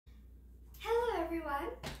everyone,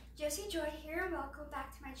 Josie Joy here and welcome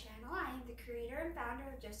back to my channel. I am the creator and founder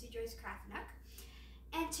of Josie Joy's Craft Nook,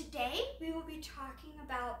 and today we will be talking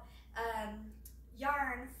about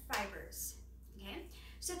yarn fibers. Okay,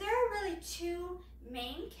 so there are really two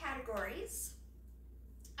main categories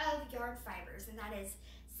of yarn fibers, and that is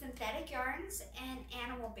synthetic yarns and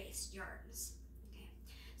animal-based yarns. Okay,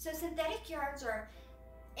 so synthetic yarns are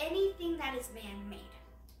anything that is man-made.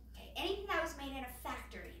 Okay, anything that was made in a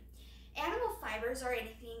factory. Animal fibers are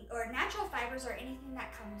anything, or natural fibers are anything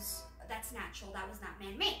that's natural, that was not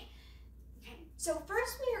man-made. Okay, so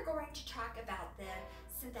first we are going to talk about the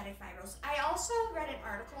synthetic fibers. I also read an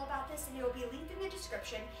article about this and it will be linked in the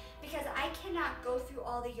description because I cannot go through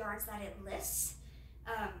all the yarns that it lists.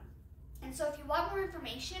 And so if you want more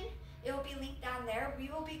information, it will be linked down there. We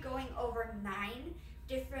will be going over 9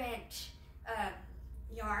 different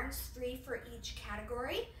yarns, 3 for each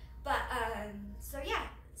category. But so yeah.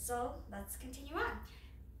 So let's continue on.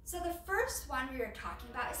 So the first one we are talking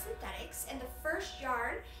about is synthetics, and the first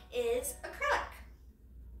yarn is acrylic.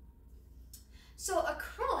 So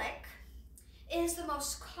acrylic is the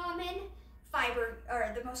most common fiber,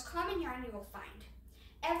 or the most common yarn you will find.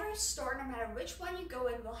 Every store, no matter which one you go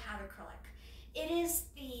in, will have acrylic. It is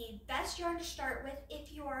the best yarn to start with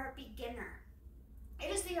if you are a beginner. It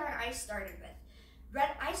is the yarn I started with.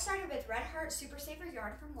 I started with Red Heart Super Saver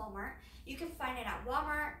yarn from Walmart. You can find it at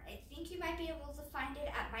Walmart. I think you might be able to find it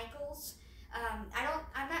at Michael's.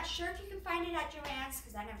 I'm not sure if you can find it at Joann's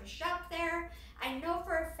because I never shop there. I know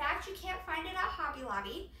for a fact you can't find it at Hobby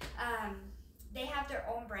Lobby. They have their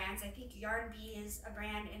own brands. I think Yarn Bee is a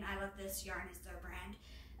brand, and I Love This Yarn is their brand.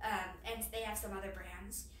 And they have some other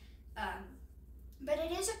brands. But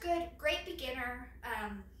it is a great beginner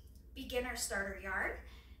starter yarn.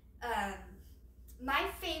 My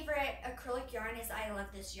favorite acrylic yarn is I Love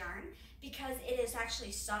This yarn because it is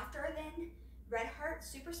actually softer than Red Heart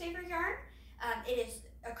Super Saver yarn.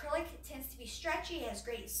 Acrylic tends to be stretchy, it has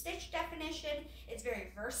great stitch definition, it's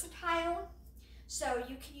very versatile. So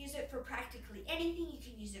you can use it for practically anything. You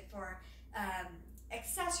can use it for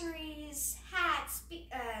accessories, hats,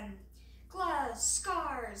 gloves,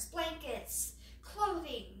 scarves, blankets,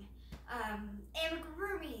 clothing,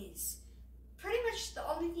 amigurumis. Pretty much the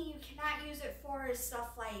only thing you cannot use it for is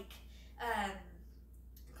stuff like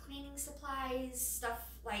cleaning supplies, stuff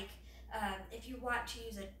like if you want to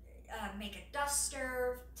use make a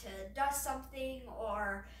duster to dust something,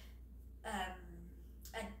 or a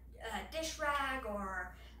dish rag,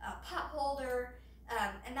 or a pot holder,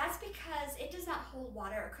 and that's because it does not hold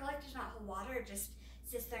water. Acrylic does not hold water, it just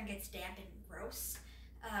sits there and gets damp and gross.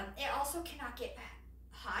 It also cannot get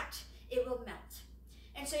hot, it will melt.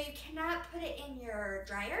 And so you cannot put it in your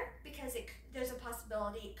dryer because there's a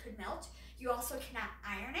possibility it could melt. You also cannot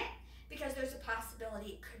iron it because there's a possibility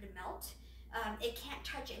it could melt. It can't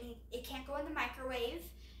touch it can't go in the microwave.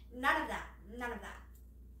 None of that.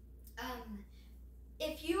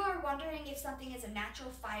 If you are wondering if something is a natural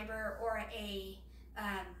fiber or a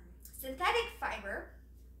synthetic fiber,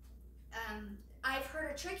 I've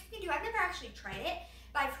heard a trick you can do. I've never actually tried it,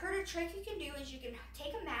 but I've heard a trick you can do is you can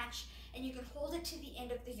take a match and you can hold it to the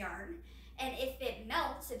end of the yarn, and if it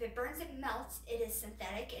melts, if it burns and melts, it is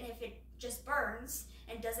synthetic, and if it just burns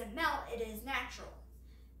and doesn't melt, it is natural.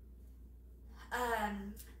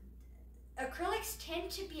 Acrylics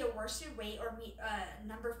tend to be a worsted weight or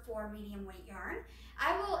number 4 medium weight yarn.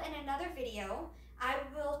 I will, in another video, I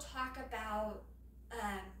will talk about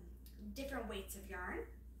different weights of yarn.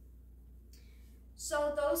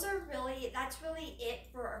 So that's really it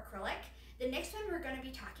for acrylic. The next one we're going to be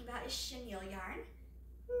talking about is chenille yarn.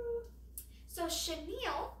 So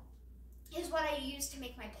chenille is what I use to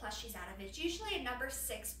make my plushies out of. It's usually a number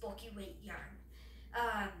 6 bulky weight yarn.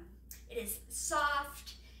 It is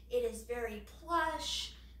soft, it is very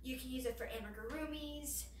plush. You can use it for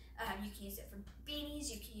amigurumis, you can use it for beanies,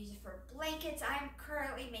 you can use it for blankets. I'm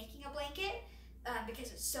currently making a blanket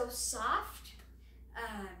because it's so soft.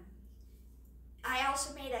 I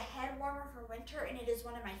also made a head warmer for winter, and it is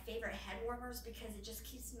one of my favorite head warmers because it just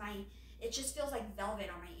keeps it just feels like velvet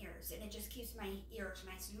on my ears, and it just keeps my ears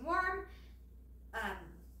nice and warm.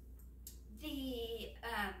 The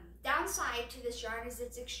downside to this yarn is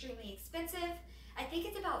it's extremely expensive. I think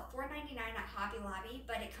it's about $4.99 at Hobby Lobby,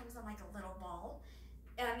 but it comes in like a little ball.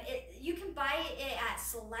 You can buy it at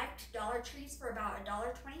select Dollar Trees for about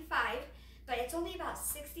 $1.25, but it's only about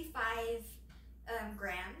 65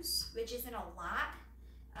 grams, which isn't a lot.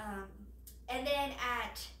 And then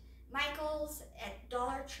at Michael's, at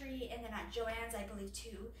Dollar Tree, and then at Joann's, I believe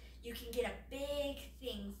too, you can get a big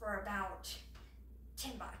thing for about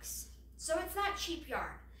 10 bucks. So it's not cheap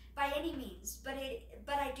yarn by any means, but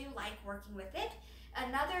I do like working with it.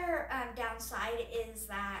 Another downside is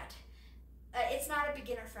that it's not a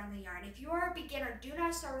beginner-friendly yarn. If you are a beginner, do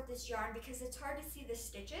not start with this yarn because it's hard to see the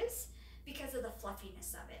stitches because of the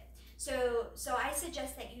fluffiness of it. So I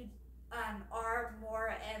suggest that you are more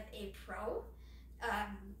of a pro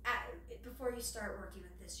before you start working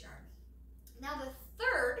with this yarn. Now the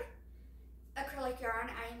third acrylic yarn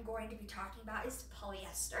I am going to be talking about is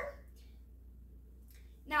polyester.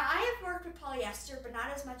 Now I have worked with polyester, but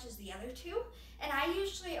not as much as the other two, and I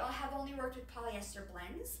usually have only worked with polyester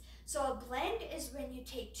blends. So a blend is when you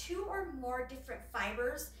take two or more different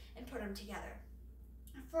fibers and put them together.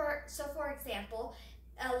 For example,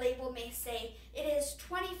 a label may say it is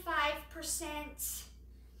 25%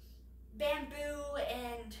 bamboo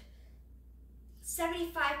and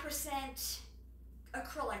 75%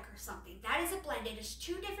 acrylic or something. That is a blend. It is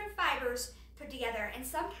two different fibers put together, and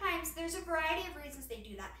sometimes there's a variety of reasons they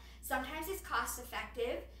do that. Sometimes it's cost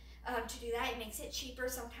effective to do that. It makes it cheaper.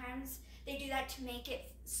 Sometimes they do that to make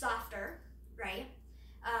it softer, right?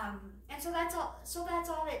 And so that's all.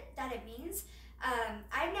 That it means.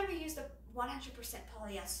 I've never used a 100%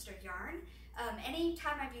 polyester yarn.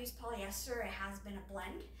 Anytime I've used polyester, it has been a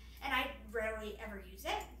blend, and I rarely ever use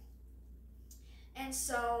it. And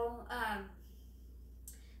so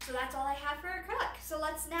that's all I have for acrylic. So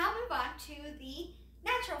let's now move on to the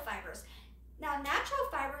natural fibers. Now, natural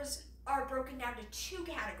fibers are broken down to two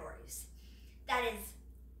categories. That is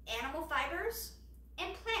animal fibers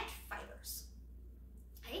and plant fibers.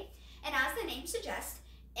 Okay? And as the name suggests,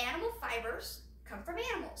 animal fibers come from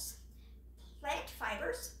animals. Plant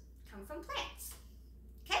fibers come from plants.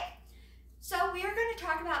 Okay? So we are going to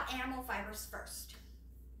talk about animal fibers first.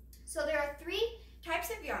 So there are three types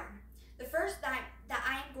of yarn. The first that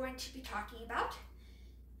I am going to be talking about,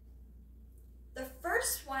 the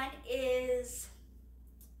first one is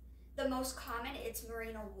the most common. It's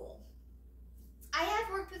merino wool. I have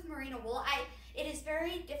worked with merino wool. It is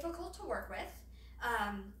very difficult to work with,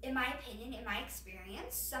 in my opinion, in my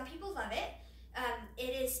experience. Some people love it.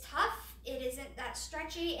 It is tough, it isn't that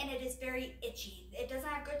stretchy, and it is very itchy. It doesn't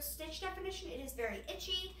have good stitch definition. It is very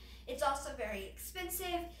itchy. It's also very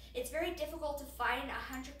expensive. It's very difficult to find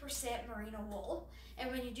 100% merino wool.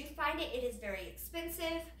 And when you do find it, it is very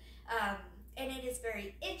expensive, and it is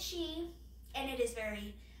very itchy, and it is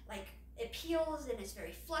very, it peels, and it's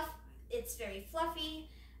very fluffy.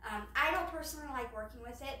 I don't personally like working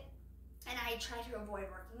with it, and I try to avoid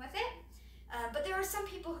working with it. But there are some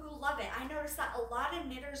people who love it. I noticed that a lot of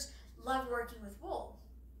knitters love working with wool.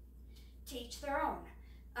 To each their own.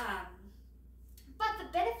 But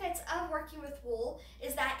the benefits of working with wool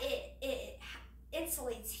is that it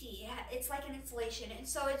insulates heat. It's like an insulation, and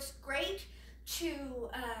so it's great to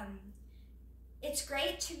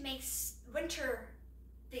make winter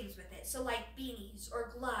things with it. So like beanies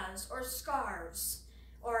or gloves or scarves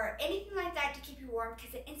or anything like that to keep you warm,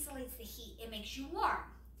 because it insulates the heat. It makes you warm.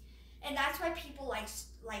 And that's why people likes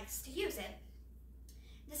to use it.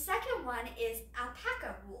 The second one is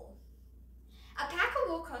alpaca wool. Alpaca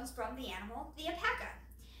wool comes from the animal, the alpaca.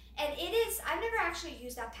 And it is, I've never actually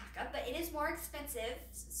used alpaca, but it is more expensive,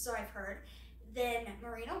 so I've heard, than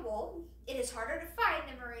merino wool. It is harder to find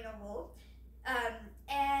than merino wool,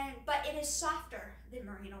 but it is softer than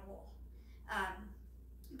merino wool.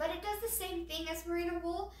 But it does the same thing as merino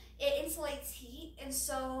wool. It insulates heat, and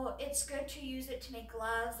so it's good to use it to make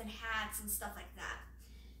gloves and hats and stuff like that.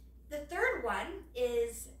 The third one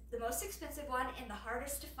is the most expensive one and the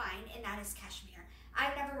hardest to find, and that is cashmere.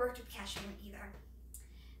 I've never worked with cashmere either.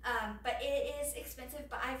 But it is expensive,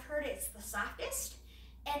 but I've heard it's the softest.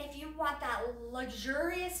 And if you want that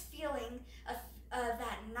luxurious feeling of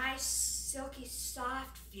that nice, silky,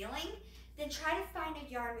 soft feeling, then try to find a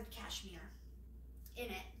yarn with cashmere in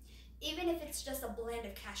it. Even if it's just a blend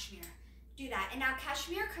of cashmere, do that. And now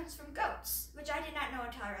cashmere comes from goats, which I did not know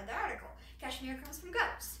until I read the article. Cashmere comes from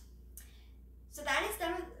goats. So that is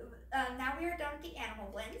done with, now we are done with the animal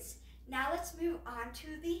blends. Now let's move on to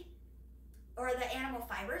the animal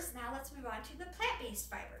fibers. Now let's move on to the plant-based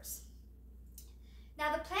fibers.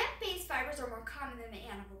 Now the plant-based fibers are more common than the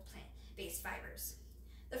animal plant-based fibers.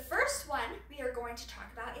 The first one we are going to talk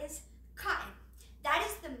about is cotton. That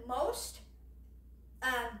is the most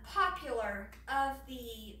popular of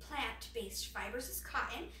the plant-based fibers is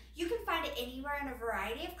cotton. You can find it anywhere in a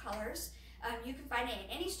variety of colors. You can find it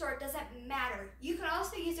in any store, it doesn't matter. You can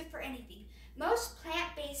also use it for anything. Most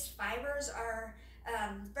plant-based fibers are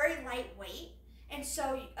very lightweight, and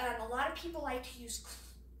so a lot of people like to use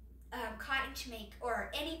cotton to make,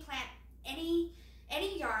 or any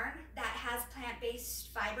yarn that has plant-based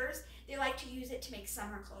fibers, they like to use it to make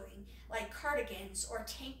summer clothing, like cardigans or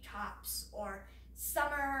tank tops or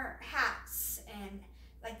summer hats and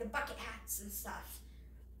like the bucket hats and stuff,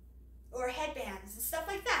 or headbands and stuff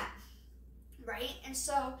like that, right? And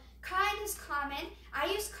so cotton is common.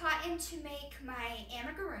 I use cotton to make my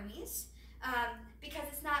amigurumis because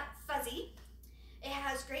it's not fuzzy. It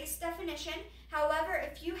has great definition. However,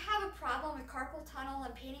 if you have a problem with carpal tunnel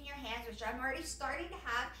and pain in your hands, which I'm already starting to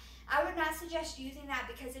have, I would not suggest using that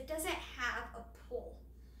because it doesn't have a pull.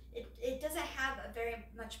 It doesn't have a very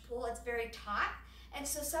much pull. It's very taut, and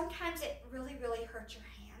so sometimes it really, really hurts your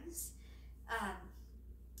hands.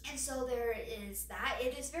 And so there is that.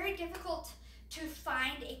 It is very difficult to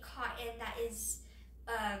find a cotton that is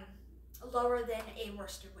lower than a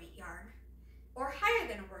worsted weight yarn or higher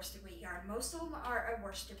than a worsted weight yarn. Most of them are a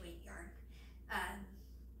worsted weight yarn.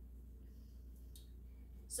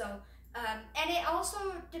 And it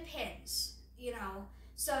also depends, you know.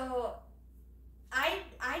 So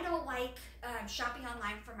I don't like shopping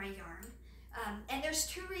online for my yarn, and there's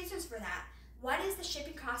two reasons for that. One is the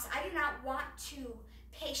shipping cost. I do not want to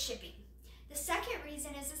pay shipping. The second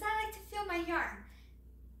reason is I like to feel my yarn.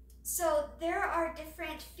 So there are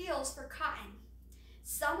different feels for cotton.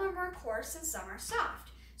 Some are more coarse and some are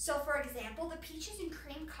soft. So for example, the peaches and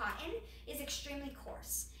cream cotton is extremely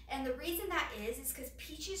coarse. And the reason that is because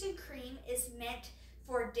peaches and cream is meant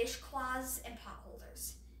for dishcloths and pot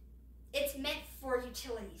holders. It's meant for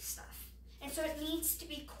utility stuff. And so it needs to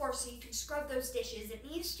be coarse so you can scrub those dishes. It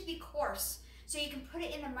needs to be coarse so you can put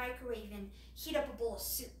it in the microwave and heat up a bowl of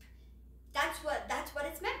soup. That's what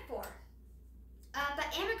it's meant for.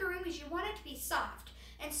 But amigurumis, you want it to be soft.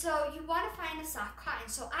 And so you want to find a soft cotton.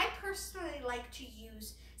 So I personally like to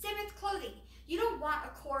use, same with clothing. You don't want a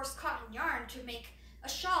coarse cotton yarn to make a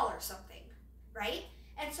shawl or something, right?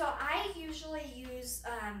 And so I usually use,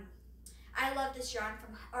 I love this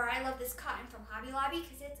cotton from Hobby Lobby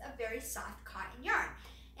because it's a very soft cotton yarn.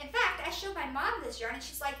 In fact, I showed my mom this yarn and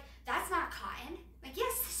she's like, that's not cotton. I'm like,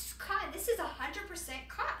 yes, this is cotton. This is 100%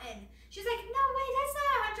 cotton. She's like, no way, that's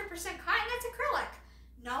not 100% cotton, that's acrylic.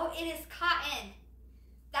 No, it is cotton.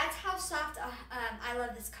 That's how soft I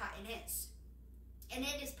love this cotton is. And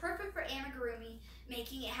it is perfect for amigurumi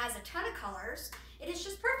making. It has a ton of colors. It is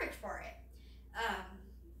just perfect for it.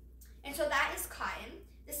 And so that is cotton.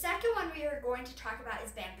 The second one we are going to talk about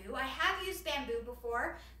is bamboo. I have used bamboo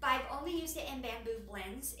before, but I've only used it in bamboo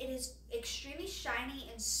blends. It is extremely shiny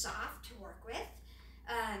and soft to work with.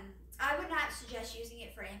 I would not suggest using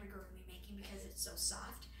it for amigurumi making because it's so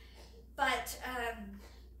soft. But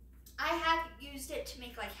I have used it to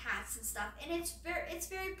make like hats and stuff, and it's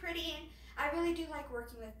very pretty, and I really do like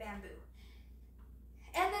working with bamboo.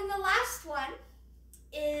 And then the last one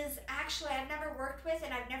is actually I've never worked with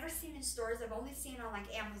and I've never seen in stores. I've only seen on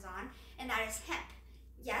like Amazon, and that is hemp.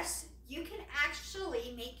 Yes, you can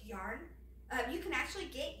actually make yarn. You can actually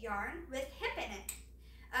get yarn with hemp in it.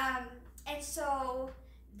 And so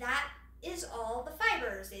that is all the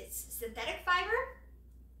fibers. It's synthetic fiber,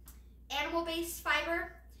 animal-based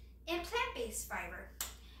fiber, and plant-based fiber.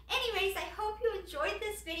 Anyways, I hope you enjoyed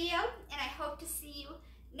this video, and I hope to see you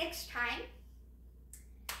next time.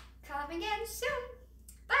 Come again soon.